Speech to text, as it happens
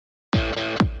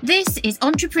This is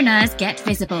Entrepreneurs Get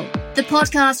Visible, the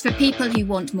podcast for people who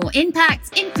want more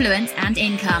impact, influence, and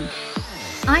income.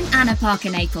 I'm Anna Parker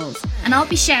Naples, and I'll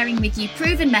be sharing with you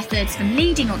proven methods from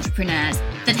leading entrepreneurs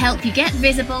that help you get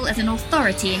visible as an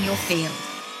authority in your field.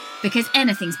 Because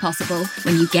anything's possible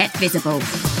when you get visible.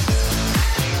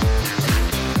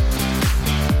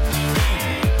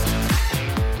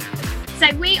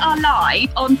 So we are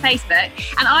live on Facebook,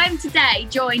 and I am today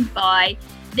joined by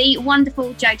the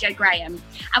wonderful Jojo Graham.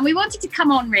 And we wanted to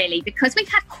come on really because we've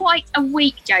had quite a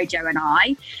week, Jojo and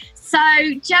I. So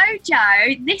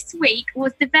Jojo this week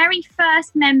was the very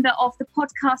first member of the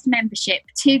podcast membership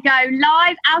to go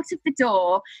live out of the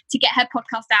door to get her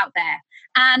podcast out there.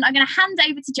 And I'm going to hand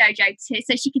over to Jojo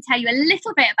so she can tell you a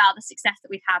little bit about the success that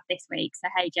we've had this week. So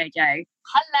hey, Jojo.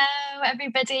 Hello,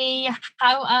 everybody.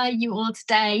 How are you all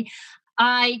today?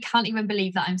 I can't even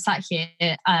believe that I'm sat here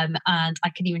and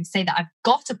I can even say that I've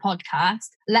got a podcast,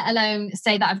 let alone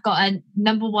say that I've got a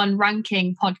number one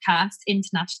ranking podcast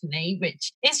internationally,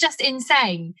 which is just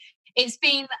insane. It's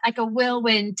been like a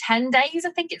whirlwind 10 days, I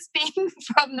think it's been,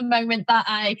 from the moment that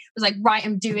I was like, right,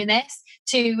 I'm doing this,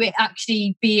 to it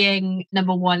actually being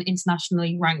number one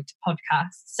internationally ranked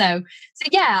podcast. So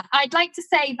yeah, I'd like to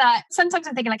say that sometimes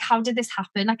I'm thinking like, how did this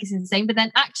happen? Like, it's insane. But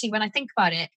then actually, when I think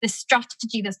about it, the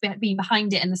strategy that's been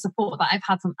behind it and the support that I've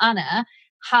had from Anna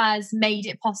has made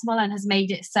it possible and has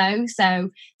made it so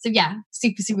yeah,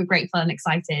 super grateful and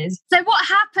excited. So what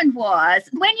happened was,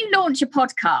 when you launch a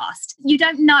podcast, you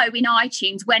don't know in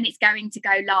iTunes when it's going to go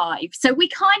live. So we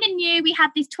kind of knew we had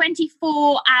this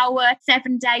 24-hour,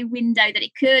 7-day window that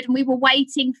it could, and we were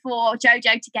waiting for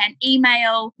Jojo to get an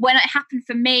email. When it happened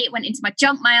for me, it went into my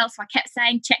junk mail. So I kept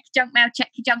saying, check your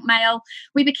junk mail.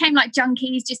 We became like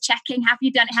junkies, just checking, have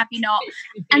you done it, have you not?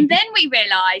 And then we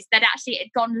realised that actually it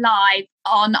had gone live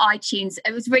on iTunes.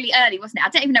 It was really early, wasn't it? I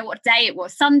don't even know what day it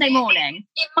was. Sunday morning.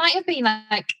 It might have been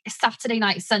like Saturday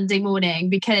night, Sunday morning,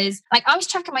 because like I was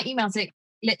checking my emails like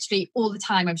literally all the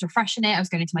time. I was refreshing it. I was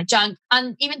going into my junk,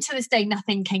 and even to this day,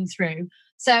 nothing came through.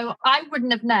 So I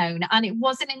wouldn't have known. And it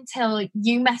wasn't until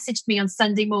you messaged me on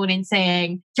Sunday morning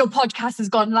saying, your podcast has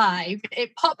gone live.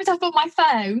 It popped up on my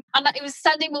phone. And it was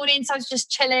Sunday morning. So I was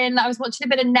just chilling. I was watching a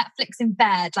bit of Netflix in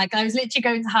bed. Like I was literally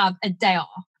going to have a day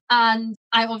off. And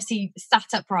I obviously sat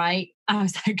upright. I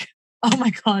was like, oh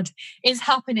my God, it's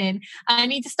happening. I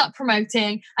need to start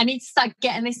promoting. I need to start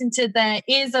getting this into the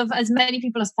ears of as many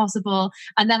people as possible.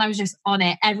 And then I was just on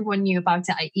it. Everyone knew about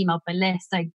it. I emailed my list.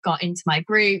 I got into my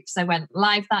groups. I went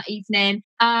live that evening.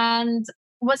 And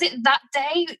was it that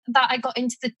day that I got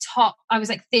into the top? I was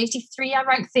like 33. I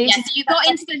ranked 30. Yeah, so you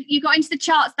got into the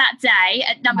charts that day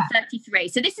at number 33.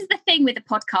 So this is the thing with the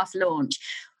podcast launch.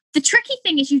 The tricky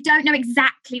thing is you don't know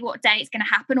exactly what day it's going to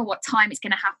happen or what time it's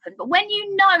going to happen. But when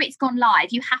you know it's gone live,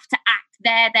 you have to act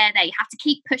there. You have to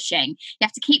keep pushing. You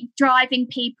have to keep driving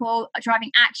people, driving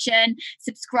action,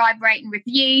 subscribe, rate and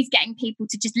reviews, getting people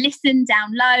to just listen,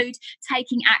 download,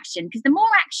 taking action. Because the more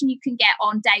action you can get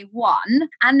on day one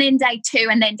and then day two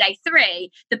and then day three,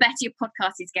 the better your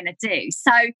podcast is going to do.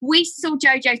 So we saw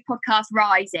Jojo's podcast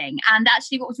rising. And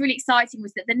actually what was really exciting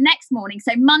was that the next morning,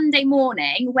 so Monday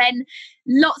morning, when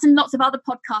lots and lots of other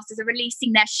podcasters are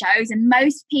releasing their shows, and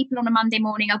most people on a Monday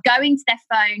morning are going to their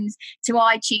phones to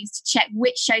iTunes to check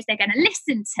which shows they're going to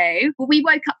listen to. Well, we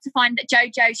woke up to find that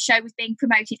Jojo's show was being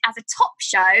promoted as a top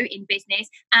show in business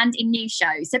and in new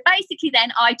shows. So basically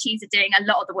then iTunes are doing a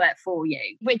lot of the work for you.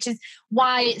 Which is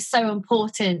why it's so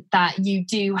important that you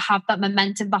do have that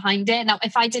momentum behind it. Now,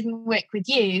 if I didn't work with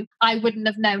you, I wouldn't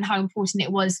have known how important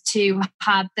it was to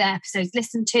have the episodes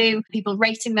listened to, people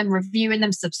rating them, reviewing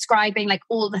them, subscribing, like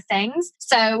all the things.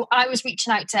 So I was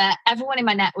reaching out to everyone in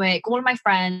my network, all of my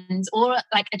friends, all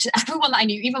like everyone that I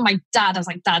knew, even my dad. I was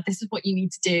like, Dad, this is what you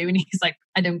need to do. And he's like,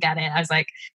 I don't get it. I was like,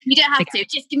 you don't have to,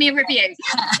 just give me a review.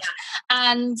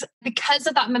 And because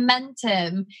of that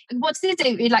momentum, what does it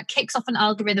do? It like kicks off an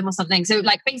algorithm or something. So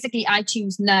like basically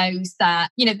iTunes knows that,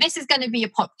 you know, this is going to be a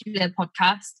popular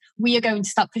podcast. We are going to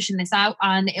start pushing this out,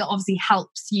 and it obviously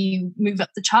helps you move up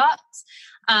the charts.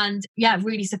 And yeah,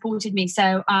 really supported me.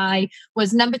 So I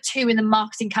was number 2 in the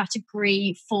marketing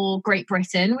category for Great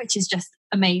Britain, which is just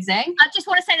amazing. I just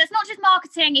want to say that's not just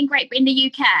marketing in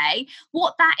the UK.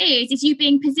 What that is you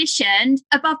being positioned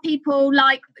above people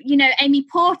like, you know, Amy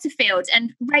Porterfield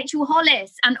and Rachel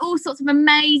Hollis and all sorts of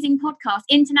amazing podcasts,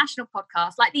 international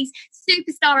podcasts, like these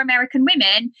superstar American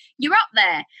women. You're up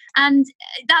there. And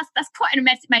that's quite an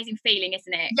amazing feeling,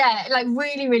 isn't it? Yeah, like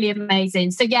really, really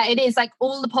amazing. So yeah, it is like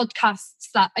all the podcasts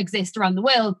that exist around the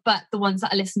world, but the ones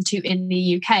that I listen to in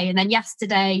the UK. And then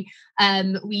yesterday,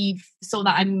 we saw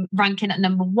that I'm ranking at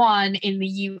 #1 in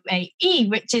the UAE,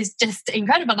 which is just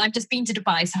incredible. And I've just been to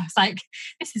Dubai, so I was like,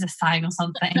 this is a sign or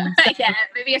something. So, yeah,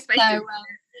 maybe you're supposed to.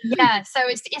 Yeah, so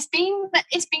it's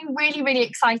been really, really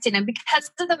exciting, and because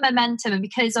of the momentum and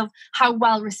because of how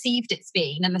well received it's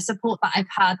been and the support that I've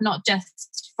had, not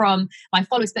just from my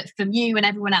followers but from you and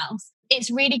everyone else, it's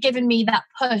really given me that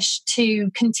push to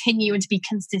continue and to be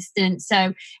consistent.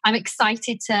 So I'm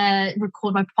excited to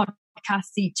record my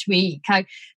podcasts each week. I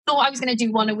thought I was going to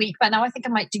do one a week, but now I think I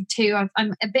might do 2.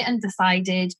 I'm a bit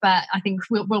undecided, but I think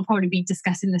we'll probably be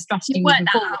discussing the strategy moving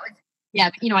forward. Yeah,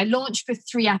 but, I launched with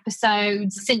 3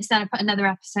 episodes. Since then, I put another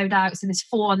episode out. So there's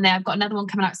 4 on there. I've got another one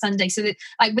coming out Sunday. So that,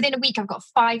 within a week, I've got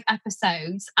 5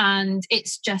 episodes and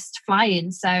it's just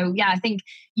flying. So yeah, I think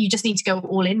you just need to go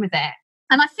all in with it.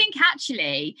 And I think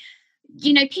actually,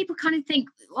 people kind of think,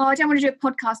 oh, I don't want to do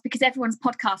a podcast because everyone's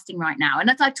podcasting right now. And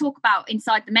as I talk about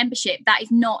inside the membership, that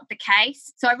is not the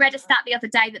case. So I read a stat the other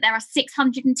day that there are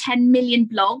 610 million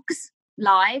blogs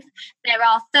live. There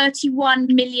are 31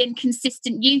 million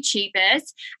consistent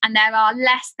YouTubers, and there are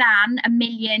less than 1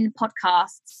 million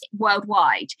podcasts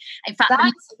worldwide. In fact,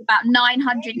 that's about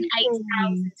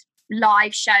 908,000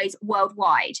 live shows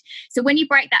worldwide. So when you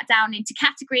break that down into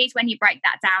categories, when you break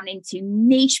that down into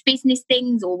niche business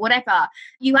things or whatever,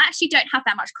 you actually don't have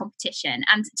that much competition.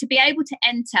 And to be able to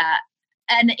enter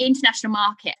an international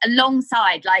market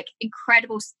alongside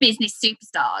incredible business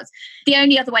superstars, the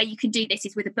only other way you can do this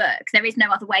is with a book. There is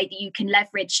no other way that you can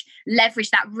leverage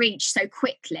that reach so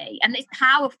quickly, and it's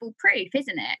powerful proof,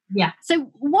 isn't it? Yeah.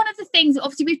 So one of the things,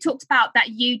 obviously, we've talked about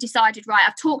that you decided, right,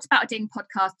 I've talked about doing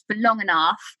podcasts for long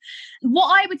enough. What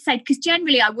I would say, because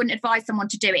generally I wouldn't advise someone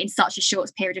to do it in such a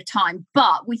short period of time,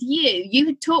 but with you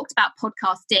had talked about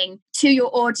podcasting to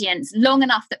your audience long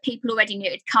enough that people already knew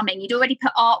it was coming. You'd already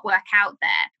put artwork out there,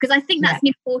 because I think that's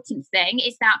an important thing,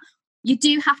 is that you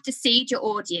do have to seed your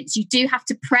audience. You do have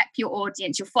to prep your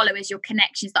audience, your followers, your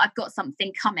connections, that I've got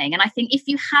something coming. And I think if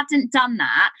you hadn't done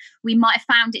that, we might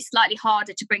have found it slightly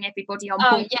harder to bring everybody on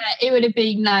board. Yeah, it would have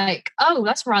been like, oh,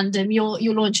 that's random. You're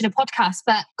launching a podcast.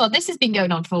 But God, this has been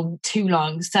going on for too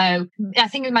long. So I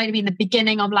think it might have been the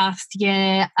beginning of last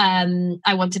year.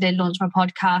 I wanted to launch my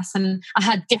podcast and I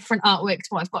had different artwork to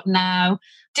what I've got now.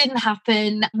 Didn't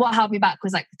happen. What held me back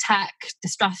was the tech, the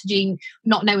strategy,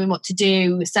 not knowing what to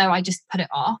do. So I just put it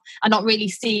off and not really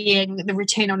seeing the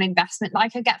return on investment that I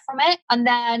could get from it. And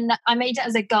then I made it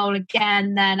as a goal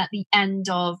again. Then at the end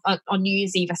of, on New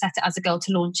Year's Eve, I set it as a goal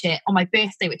to launch it on my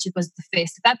birthday, which was the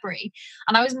 1st of February.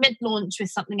 And I was mid-launch with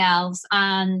something else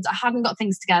and I hadn't got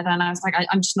things together. And I was like,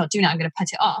 I'm just not doing it. I'm going to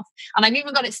put it off. And I've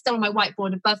even got it still on my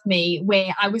whiteboard above me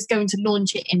where I was going to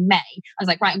launch it in May. I was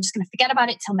like, right, I'm just going to forget about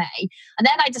it till May. And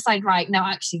then I decided, right, no,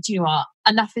 actually, do you know what?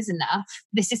 Enough is enough.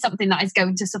 This is something that is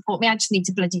going to support me. I just need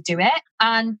to bloody do it.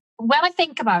 And when I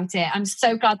think about it, I'm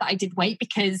so glad that I did wait,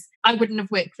 because I wouldn't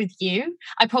have worked with you.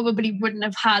 I probably wouldn't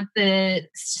have had the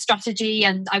strategy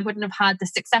and I wouldn't have had the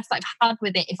success that I've had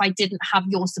with it if I didn't have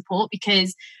your support.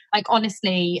 Because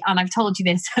honestly, and I've told you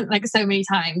this so many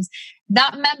times,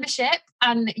 that membership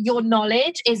and your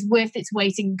knowledge is worth its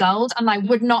weight in gold. And I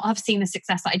would not have seen the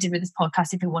success that I did with this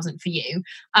podcast if it wasn't for you.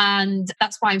 And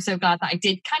that's why I'm so glad that I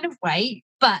did kind of wait.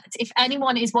 But if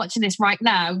anyone is watching this right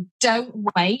now, don't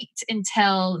wait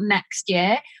until next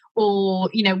year, or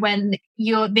when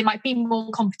there might be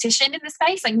more competition in the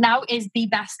space. Now is the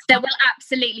best. There will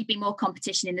absolutely be more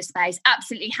competition in the space,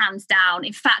 absolutely, hands down.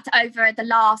 In fact, over the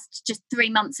last just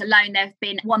 3 months alone, there have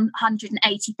been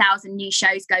 180,000 new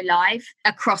shows go live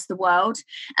across the world,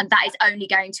 and that is only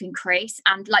going to increase.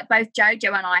 And both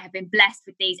Jojo and I have been blessed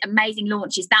with these amazing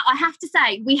launches that I have to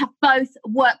say, we have both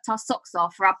worked our socks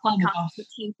off for our podcast to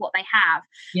achieve what they have.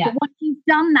 Yeah. But once you've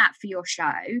done that for your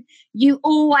show, you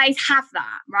always have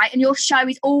that, right? And your show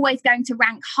is always going to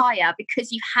rank higher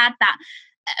because you've had that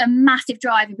a massive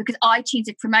drive, and because iTunes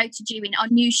have promoted you in our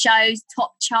new shows,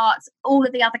 top charts, all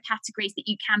of the other categories that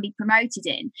you can be promoted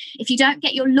in. If you don't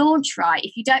get your launch right,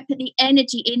 if you don't put the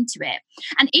energy into it,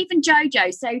 and even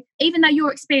Jojo, so even though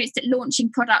you're experienced at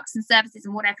launching products and services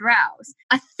and whatever else,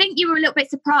 I think you were a little bit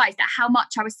surprised at how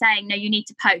much I was saying, no, you need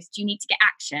to post, you need to get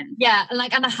action. Yeah, and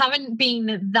I haven't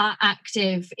been that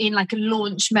active in a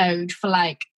launch mode for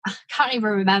I can't even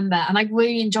remember, and I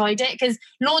really enjoyed it, because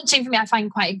launching for me I find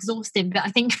quite exhausting. But I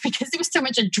think because there was so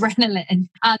much adrenaline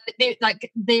and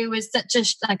there was such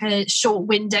a short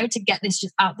window to get this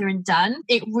just out there and done,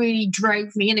 it really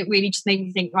drove me, and it really just made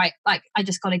me think, right, I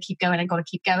just got to keep going. I got to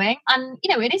keep going, and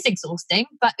it is exhausting,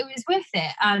 but it was worth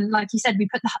it. And like you said, we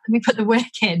put the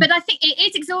work in. But I think it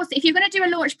is exhausting if you're going to do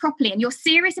a launch properly and you're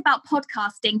serious about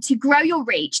podcasting to grow your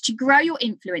reach, to grow your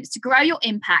influence, to grow your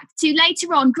impact, to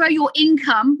later on grow your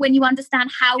income come when you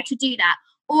understand how to do that.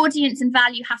 Audience and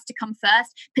value has to come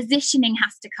first. Positioning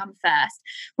has to come first.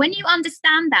 When you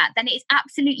understand that, then it's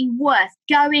absolutely worth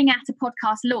going at a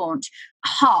podcast launch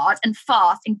hard and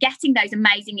fast and getting those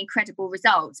amazing, incredible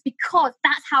results, because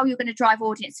that's how you're going to drive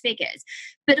audience figures.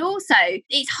 But also,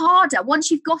 it's harder. Once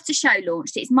you've got a show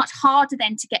launched, it's much harder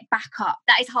then to get back up.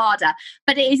 That is harder.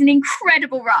 But it is an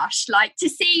incredible rush, like to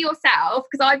see yourself,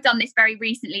 because I've done this very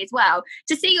recently as well,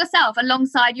 to see yourself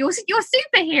alongside your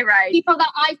superhero. People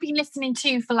that I've been listening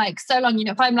to for like so long,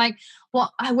 if I'm like,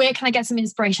 where can I get some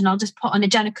inspiration? I'll just put on a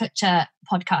Jenna Kutcher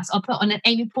podcast. I'll put on an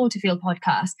Amy Porterfield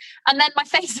podcast. And then my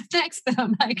face is next to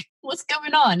them. I'm like, what's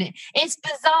going on? It's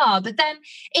bizarre. But then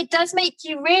it does make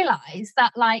you realize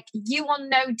that like you are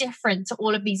no different to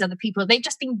all of these other people. They've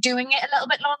just been doing it a little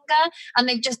bit longer and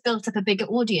they've just built up a bigger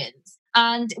audience.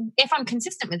 And if I'm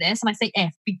consistent with this, and I say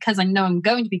if, because I know I'm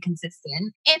going to be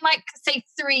consistent, in like, say,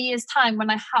 3 years' time, when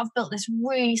I have built this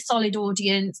really solid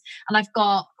audience and I've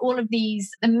got all of these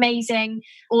amazing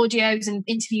audios and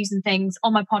interviews and things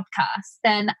on my podcast,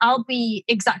 then I'll be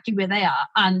exactly where they are.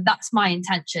 And that's my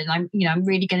intention. I'm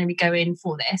really going to be going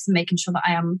for this and making sure that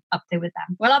I am up there with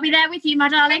them. Well, I'll be there with you, my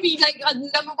darling. Maybe like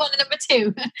number 1 and number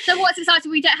 2. So what's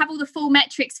exciting, we don't have all the full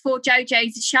metrics for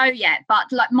Jojo's show yet, but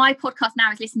like my podcast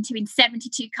now is listened to in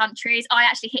 72 countries. I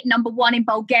actually hit number 1 in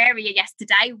Bulgaria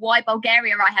yesterday. Why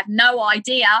Bulgaria? I have no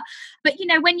idea. But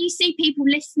when you see people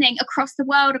listening across the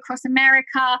world, across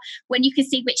America, when you can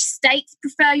see which states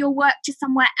prefer your work to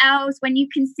somewhere else, when you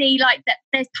can see like that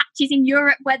there's patches in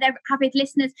Europe where they're avid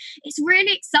listeners, it's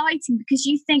really exciting because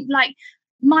you think like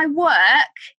my work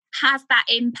has that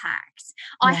impact.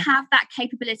 Yeah. I have that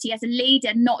capability as a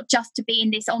leader, not just to be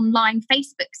in this online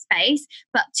Facebook space,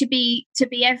 but to be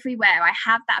everywhere. I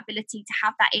have that ability to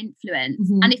have that influence.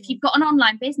 Mm-hmm. And if you've got an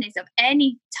online business of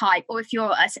any type, or if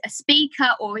you're a speaker,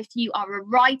 or if you are a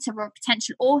writer or a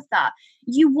potential author,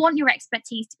 you want your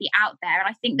expertise to be out there. And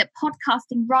I think that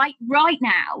podcasting right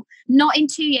now, not in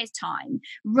 2 years' time,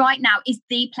 right now is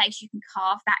the place you can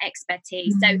carve that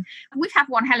expertise. Mm-hmm. So we've had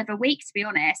one hell of a week, to be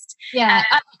honest. Yeah.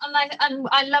 And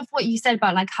I love what you said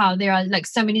about like how there are like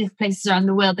so many different places around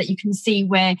the world that you can see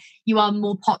where you are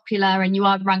more popular and you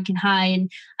are ranking high.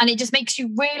 And it just makes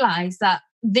you realize that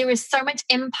there is so much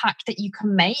impact that you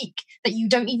can make that you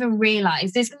don't even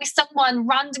realize. There's going to be someone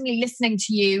randomly listening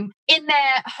to you in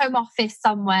their home office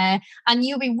somewhere, and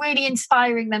you'll be really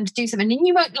inspiring them to do something. And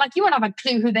you won't have a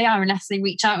clue who they are unless they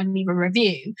reach out and leave a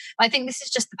review. But I think this is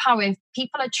just the power. If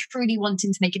people are truly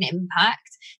wanting to make an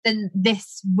impact, then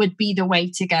this would be the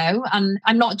way to go. And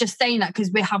I'm not just saying that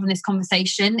because we're having this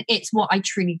conversation. It's what I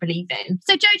truly believe in.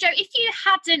 So Jojo, if you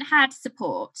hadn't had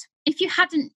support, if you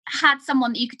hadn't had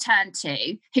someone that you could turn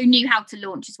to who knew how to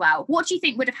launch as well, what do you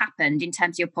think would have happened in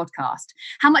terms of your podcast?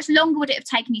 How much longer would it have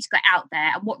taken you to get out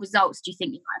there? And what results do you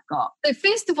think you might have got? So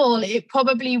first of all, it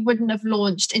probably wouldn't have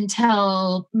launched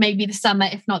until maybe the summer,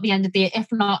 if not the end of the year, if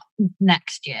not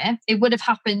next year. It would have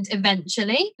happened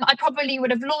eventually. I probably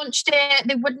would have launched it.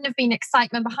 There wouldn't have been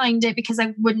excitement behind it because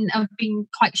I wouldn't have been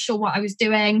quite sure what I was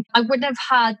doing. I wouldn't have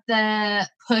had the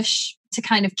push to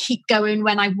kind of keep going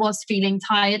when I was feeling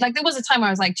tired. Like there was a time where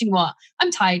I was like, do you know what? I'm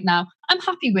tired now. I'm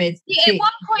happy with it. At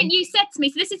one point you said to me,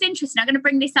 so this is interesting, I'm going to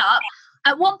bring this up.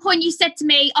 At one point you said to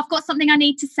me, I've got something I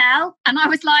need to sell. And I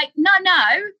was like, no,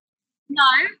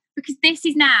 because this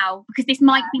is now, because this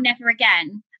might be never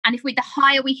again. And if the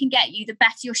higher we can get you, the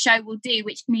better your show will do,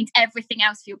 which means everything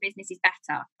else for your business is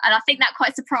better. And I think that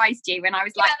quite surprised you when I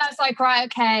was like... Yeah, and I was like, right,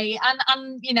 okay. And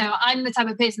I'm the type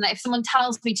of person that if someone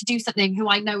tells me to do something who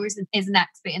I know is an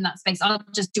expert in that space, I'll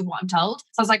just do what I'm told.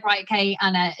 So I was like, right, okay,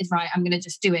 Anna is right, I'm going to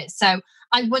just do it. So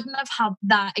I wouldn't have had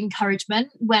that encouragement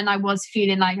when I was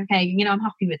feeling like, okay, I'm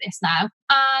happy with this now.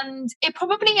 And it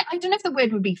probably, I don't know if the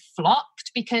word would be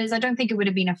flopped, because I don't think it would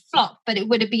have been a flop, but it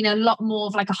would have been a lot more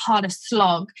of like a harder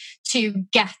slog to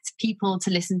get people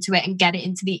to listen to it and get it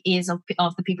into the ears of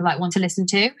the people that I want to listen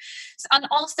to. And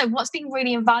also what's been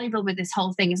really invaluable with this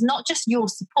whole thing is not just your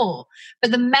support,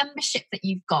 but the membership that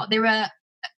you've got. There are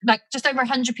like just over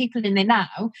 100 people in there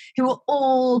now who are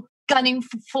all gunning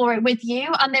for it with you,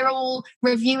 and they're all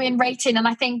reviewing, rating. And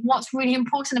I think what's really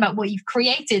important about what you've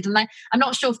created, and I'm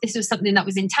not sure if this was something that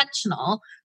was intentional,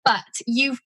 but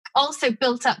you've also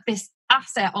built up this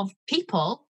asset of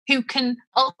people who can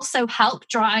also help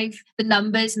drive the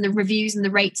numbers and the reviews and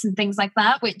the rates and things like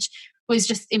that, which was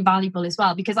just invaluable as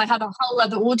well, because I had a whole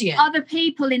other audience. Other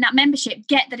people in that membership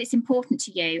get that it's important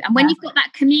to you. And when you've got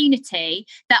that community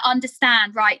that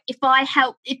understand, right, if I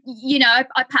help,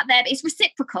 I pat there, it's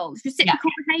reciprocal. It's reciprocal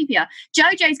behaviour.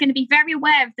 Jojo's going to be very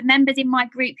aware of the members in my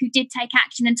group who did take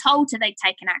action and told her they'd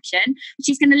taken action.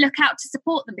 She's going to look out to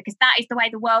support them, because that is the way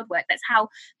the world works. That's how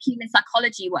human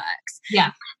psychology works.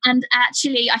 Yeah. And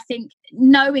actually, I think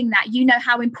knowing that, you know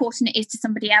how important it is to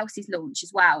somebody else's launch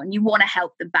as well, and you want to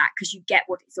help them back because you get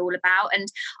what it's all about. And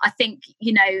I think,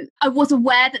 I was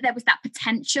aware that there was that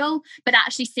potential, but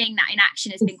actually seeing that in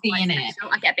action has been quite special.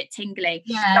 I get a bit tingly.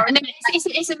 Yeah, and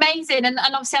it's amazing. And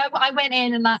obviously I went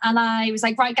in and I was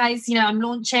like, right guys, I'm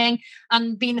launching,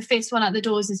 and being the first one out the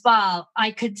doors as well,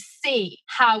 I could see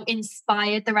how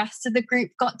inspired the rest of the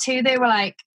group got too. They were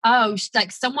like, oh,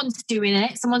 like someone's doing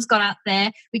it, someone's got out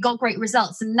there, we got great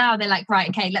results, and now they're like, right,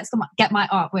 okay, let's get my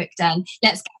artwork done,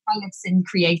 let's get my listing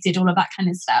created, all of that kind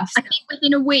of stuff. I think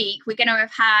within a week we're going to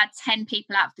have had 10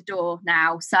 people out the door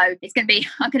now, so I'm going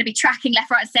to be tracking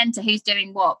left, right and centre who's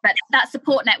doing what. But that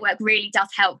support network really does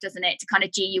help, doesn't it, to kind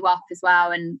of G you up as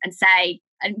well, and say,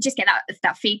 and just get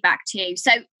that feedback too.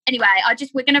 So anyway,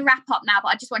 we're going to wrap up now, but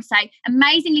I just want to say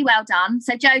amazingly well done.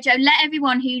 So Jojo, let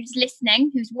everyone who's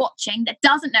listening, who's watching, that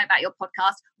doesn't know about your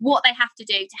podcast, what they have to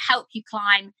do to help you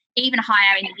climb even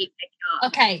higher in the UK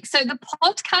chart. Okay, so the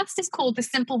podcast is called The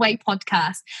Simple Way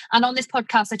Podcast. And on this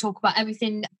podcast, I talk about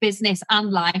everything business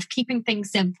and life, keeping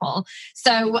things simple.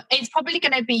 So it's probably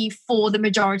going to be for the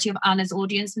majority of Anna's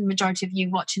audience and the majority of you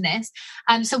watching this.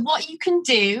 So what you can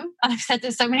do, and I've said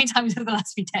this so many times over the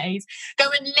last few days, go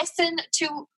and listen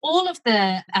to all of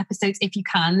the episodes if you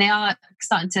can. They are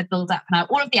starting to build up now.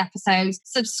 All of the episodes,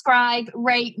 subscribe,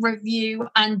 rate, review,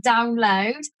 and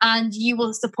download, and you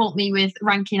will support me with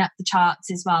ranking up the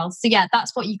charts as well. So yeah,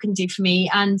 that's what you can do for me,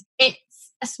 and it's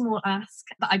a small ask,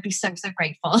 but I'd be so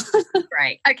grateful.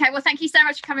 Great. Okay, well, thank you so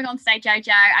much for coming on today,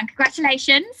 Jojo, and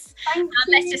congratulations. Thank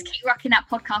you. Let's just keep rocking that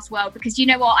podcast world, because you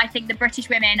know what, I think the British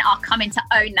women are coming to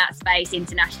own that space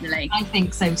internationally. I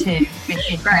think so too.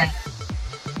 Great.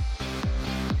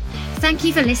 Thank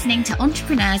you for listening to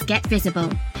Entrepreneurs Get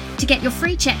Visible. To get your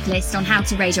free checklist on how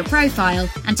to raise your profile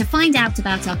and to find out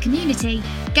about our community,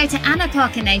 go to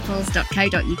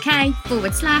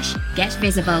annaparkernaples.co.uk/get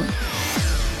visible.